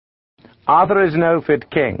Arthur is no fit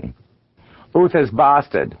king. Uther's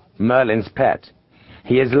bastard, Merlin's pet.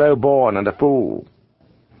 He is low-born and a fool.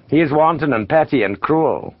 He is wanton and petty and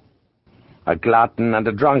cruel. A glutton and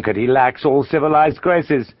a drunkard, he lacks all civilized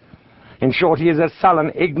graces. In short, he is a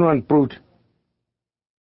sullen, ignorant brute.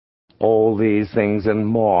 All these things and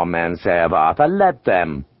more men say of Arthur. Let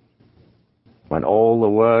them. When all the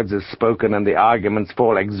words are spoken and the arguments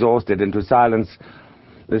fall exhausted into silence,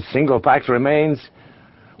 the single fact remains: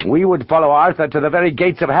 we would follow Arthur to the very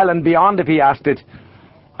gates of hell and beyond if he asked it.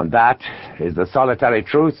 And that is the solitary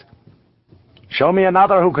truth. Show me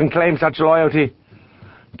another who can claim such loyalty.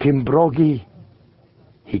 Kimbrogi,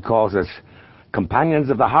 he calls us, companions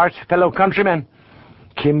of the heart, fellow countrymen.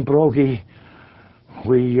 Kimbrogi,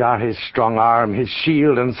 we are his strong arm, his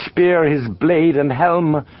shield and spear, his blade and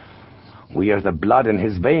helm. We are the blood in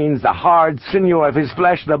his veins, the hard sinew of his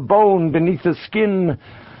flesh, the bone beneath the skin.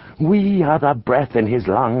 We are the breath in his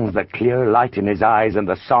lungs, the clear light in his eyes, and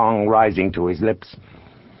the song rising to his lips.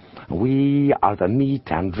 We are the meat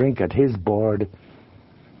and drink at his board.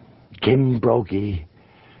 Kimbrogi,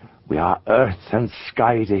 we are earth and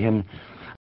sky to him,